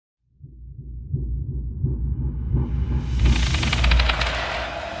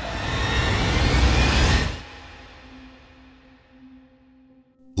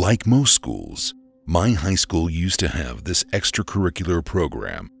Like most schools, my high school used to have this extracurricular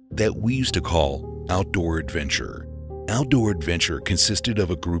program that we used to call Outdoor Adventure. Outdoor Adventure consisted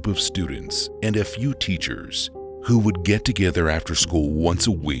of a group of students and a few teachers who would get together after school once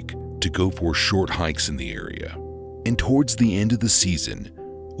a week to go for short hikes in the area. And towards the end of the season,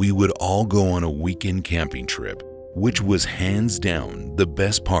 we would all go on a weekend camping trip, which was hands down the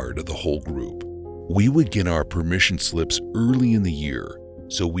best part of the whole group. We would get our permission slips early in the year,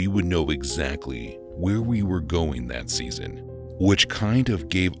 so we would know exactly where we were going that season, which kind of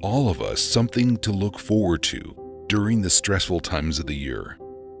gave all of us something to look forward to during the stressful times of the year.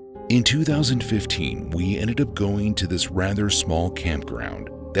 In 2015, we ended up going to this rather small campground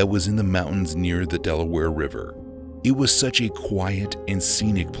that was in the mountains near the Delaware River. It was such a quiet and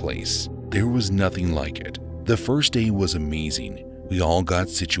scenic place. There was nothing like it. The first day was amazing. We all got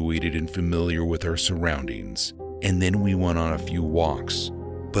situated and familiar with our surroundings, and then we went on a few walks.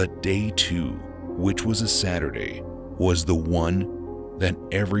 But day 2, which was a Saturday, was the one that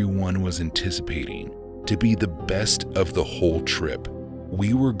everyone was anticipating to be the best of the whole trip.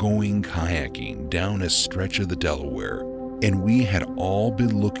 We were going kayaking down a stretch of the Delaware, and we had all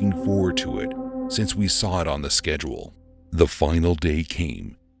been looking forward to it since we saw it on the schedule. The final day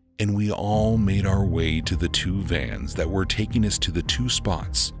came, and we all made our way to the 2 vans that were taking us to the 2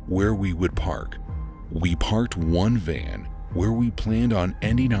 spots where we would park. We parked one van where we planned on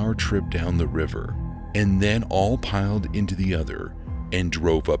ending our trip down the river, and then all piled into the other and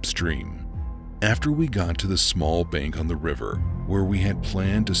drove upstream. After we got to the small bank on the river where we had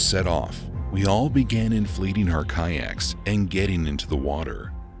planned to set off, we all began inflating our kayaks and getting into the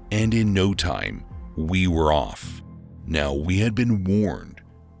water. And in no time, we were off. Now, we had been warned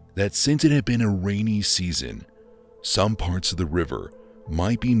that since it had been a rainy season, some parts of the river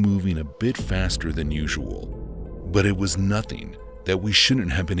might be moving a bit faster than usual. But it was nothing that we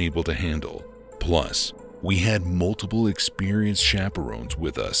shouldn't have been able to handle. Plus, we had multiple experienced chaperones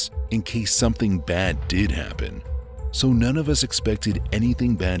with us in case something bad did happen. So none of us expected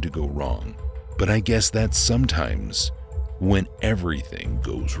anything bad to go wrong. But I guess that's sometimes when everything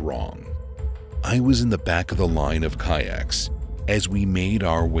goes wrong. I was in the back of the line of kayaks as we made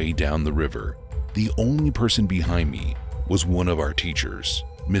our way down the river. The only person behind me was one of our teachers,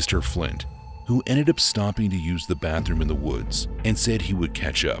 Mr. Flint, who ended up stopping to use the bathroom in the woods and said he would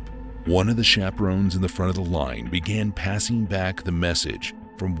catch up. One of the chaperones in the front of the line began passing back the message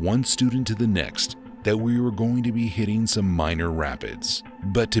from one student to the next that we were going to be hitting some minor rapids,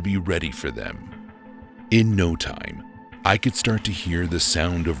 but to be ready for them. In no time, I could start to hear the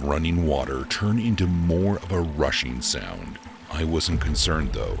sound of running water turn into more of a rushing sound. I wasn't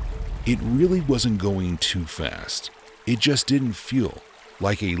concerned though. It really wasn't going too fast. It just didn't feel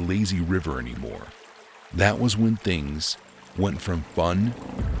like a lazy river anymore. That was when things went from fun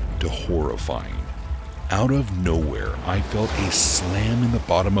to horrifying. Out of nowhere, I felt a slam in the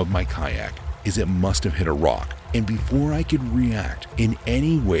bottom of my kayak as it must have hit a rock, and before I could react in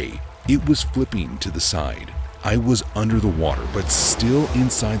any way, it was flipping to the side. I was under the water, but still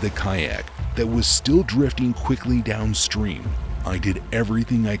inside the kayak that was still drifting quickly downstream. I did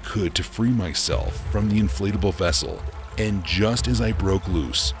everything I could to free myself from the inflatable vessel, and just as I broke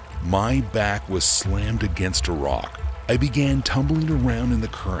loose, my back was slammed against a rock. I began tumbling around in the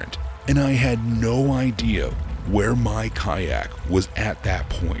current, and I had no idea where my kayak was at that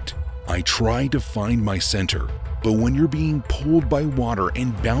point. I tried to find my center, but when you're being pulled by water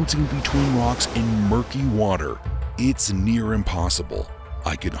and bouncing between rocks in murky water, it's near impossible.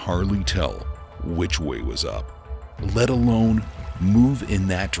 I could hardly tell which way was up, let alone move in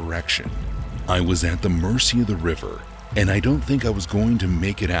that direction. I was at the mercy of the river, and I don't think I was going to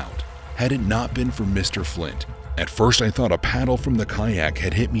make it out had it not been for Mr. Flint. At first I thought a paddle from the kayak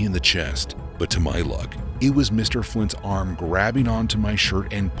had hit me in the chest, but to my luck, it was Mr. Flint's arm grabbing onto my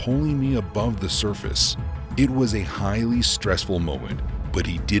shirt and pulling me above the surface. It was a highly stressful moment, but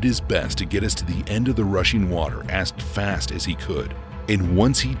he did his best to get us to the end of the rushing water as fast as he could. And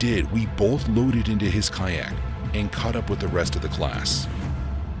once he did, we both loaded into his kayak and caught up with the rest of the class.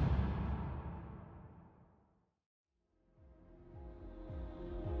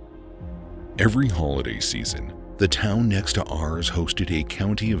 Every holiday season, the town next to ours hosted a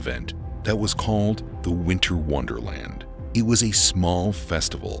county event that was called the Winter Wonderland. It was a small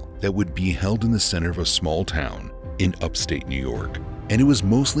festival that would be held in the center of a small town in upstate New York, and it was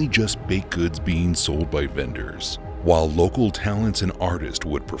mostly just baked goods being sold by vendors, while local talents and artists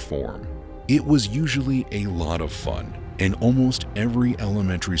would perform. It was usually a lot of fun, and almost every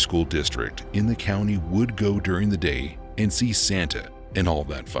elementary school district in the county would go during the day and see Santa and all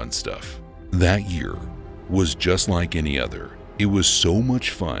that fun stuff. That year was just like any other. It was so much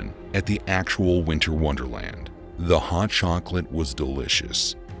fun at the actual winter wonderland. The hot chocolate was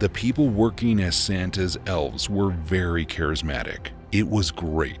delicious. The people working as Santa's elves were very charismatic. It was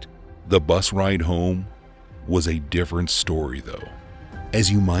great. The bus ride home was a different story though.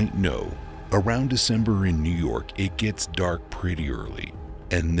 As you might know, around December in New York, it gets dark pretty early.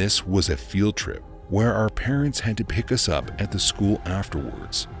 And this was a field trip where our parents had to pick us up at the school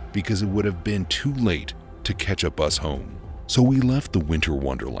afterwards because it would have been too late to catch a bus home. So we left the winter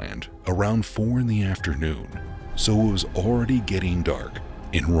wonderland around 4 in the afternoon. So it was already getting dark,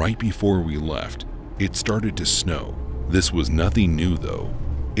 and right before we left, it started to snow. This was nothing new though.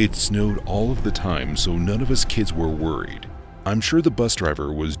 It snowed all of the time, so none of us kids were worried. I'm sure the bus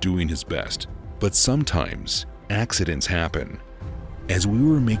driver was doing his best, but sometimes accidents happen. As we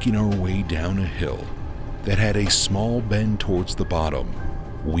were making our way down a hill that had a small bend towards the bottom,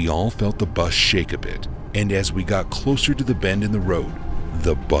 we all felt the bus shake a bit, and as we got closer to the bend in the road,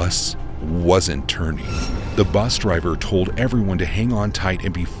 the bus wasn't turning. The bus driver told everyone to hang on tight,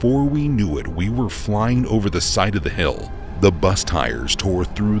 and before we knew it, we were flying over the side of the hill. The bus tires tore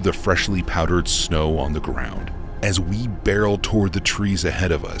through the freshly powdered snow on the ground as we barreled toward the trees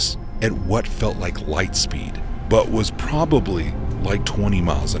ahead of us at what felt like light speed, but was probably like 20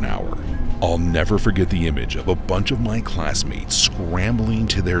 miles an hour. I'll never forget the image of a bunch of my classmates scrambling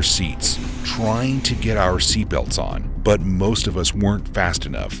to their seats, trying to get our seatbelts on, but most of us weren't fast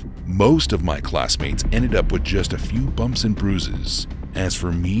enough. Most of my classmates ended up with just a few bumps and bruises. As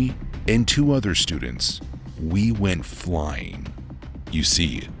for me and 2 other students, we went flying. You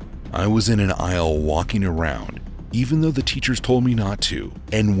see, I was in an aisle walking around, even though the teachers told me not to,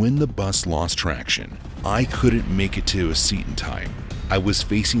 and when the bus lost traction, I couldn't make it to a seat in time. I was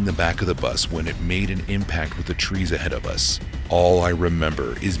facing the back of the bus when it made an impact with the trees ahead of us. All I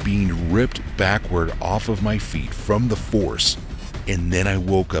remember is being ripped backward off of my feet from the force, and then I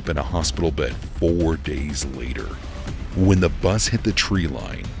woke up in a hospital bed 4 days later. When the bus hit the tree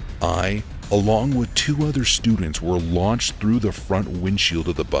line, I, along with 2 other students, were launched through the front windshield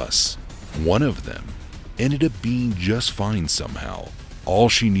of the bus. One of them ended up being just fine somehow. All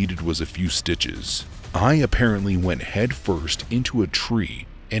she needed was a few stitches. I apparently went head first into a tree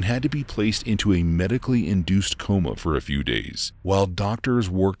and had to be placed into a medically induced coma for a few days while doctors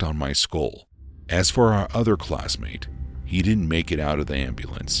worked on my skull. As for our other classmate, he didn't make it out of the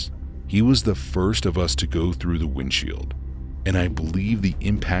ambulance. He was the first of us to go through the windshield, and I believe the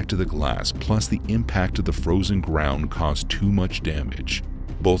impact of the glass plus the impact of the frozen ground caused too much damage,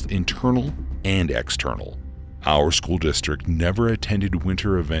 both internal and external. Our school district never attended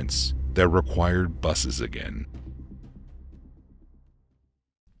winter events that required buses again.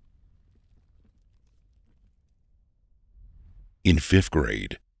 In 5th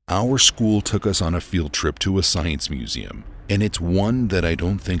grade, our school took us on a field trip to a science museum, and it's one that I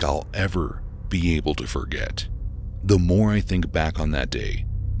don't think I'll ever be able to forget. The more I think back on that day,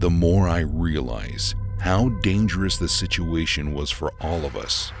 the more I realize how dangerous the situation was for all of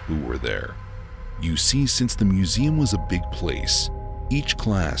us who were there. You see, since the museum was a big place, each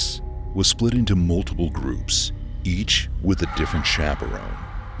class was split into multiple groups, each with a different chaperone.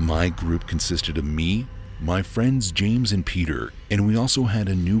 My group consisted of me, my friends James and Peter, and we also had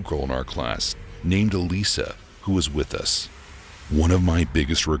a new girl in our class named Elisa who was with us. One of my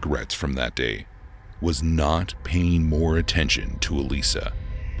biggest regrets from that day was not paying more attention to Elisa.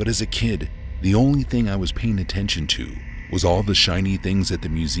 But as a kid, the only thing I was paying attention to was all the shiny things at the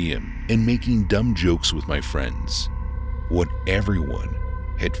museum and making dumb jokes with my friends. What everyone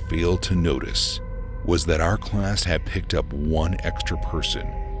had failed to notice was that our class had picked up one extra person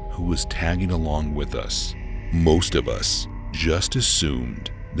who was tagging along with us. Most of us just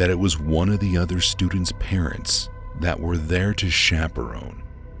assumed that it was one of the other students' parents that were there to chaperone,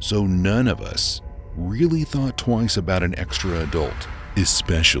 so none of us really thought twice about an extra adult,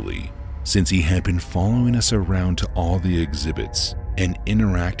 especially since he had been following us around to all the exhibits and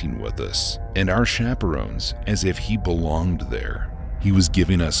interacting with us and our chaperones as if he belonged there. He was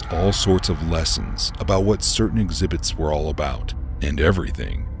giving us all sorts of lessons about what certain exhibits were all about, and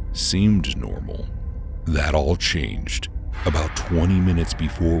everything seemed normal. That all changed about 20 minutes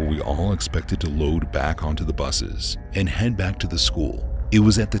before we all expected to load back onto the buses and head back to the school. It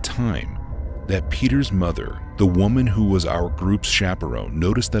was at the time that Peter's mother, the woman who was our group's chaperone,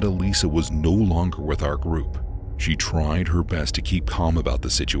 noticed that Elisa was no longer with our group. She tried her best to keep calm about the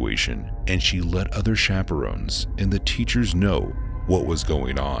situation, and she let other chaperones and the teachers know what was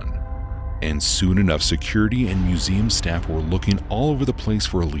going on. And soon enough, security and museum staff were looking all over the place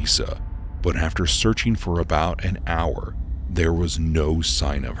for Elisa, but after searching for about an hour, there was no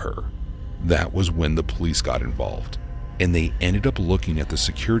sign of her. That was when the police got involved, and they ended up looking at the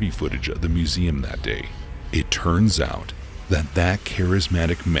security footage of the museum that day. It turns out that that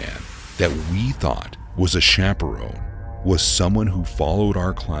charismatic man that we thought was a chaperone was someone who followed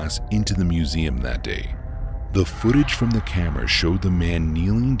our class into the museum that day. The footage from the camera showed the man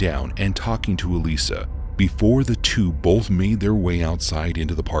kneeling down and talking to Elisa before the two both made their way outside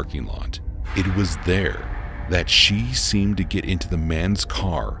into the parking lot. It was there that she seemed to get into the man's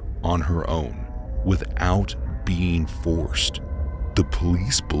car on her own without being forced. The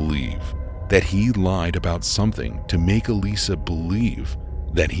police believe that he lied about something to make Elisa believe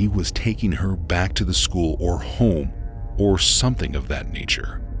that he was taking her back to the school or home or something of that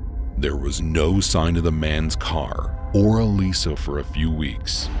nature. There was no sign of the man's car or Elisa for a few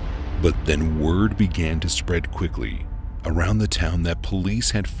weeks, but then word began to spread quickly around the town that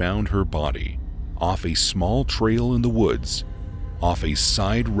police had found her body off a small trail in the woods, off a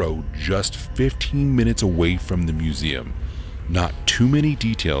side road just 15 minutes away from the museum. Not too many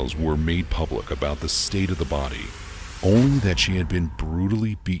details were made public about the state of the body, only that she had been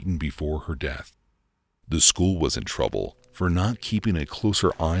brutally beaten before her death. The school was in trouble for not keeping a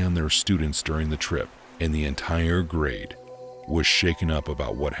closer eye on their students during the trip, and the entire grade was shaken up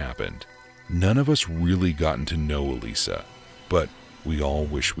about what happened. None of us really gotten to know Elisa, but we all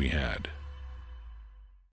wish we had.